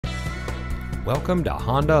Welcome to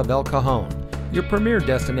Honda of El Cajon, your premier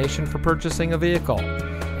destination for purchasing a vehicle.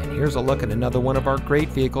 And here's a look at another one of our great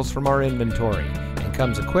vehicles from our inventory, and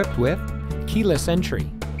comes equipped with keyless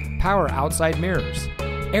entry, power outside mirrors,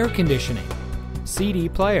 air conditioning, CD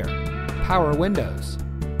player, power windows,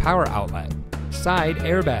 power outlet, side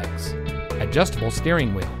airbags, adjustable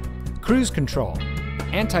steering wheel, cruise control,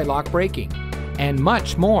 anti-lock braking, and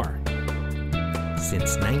much more.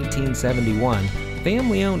 Since 1971,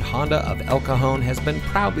 family-owned Honda of El Cajon has been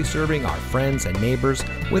proudly serving our friends and neighbors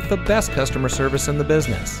with the best customer service in the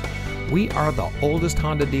business. We are the oldest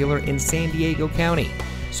Honda dealer in San Diego County,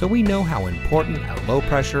 so we know how important a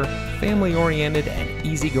low-pressure, family-oriented, and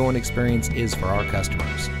easygoing experience is for our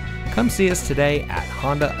customers. Come see us today at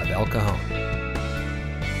Honda of El Cajon.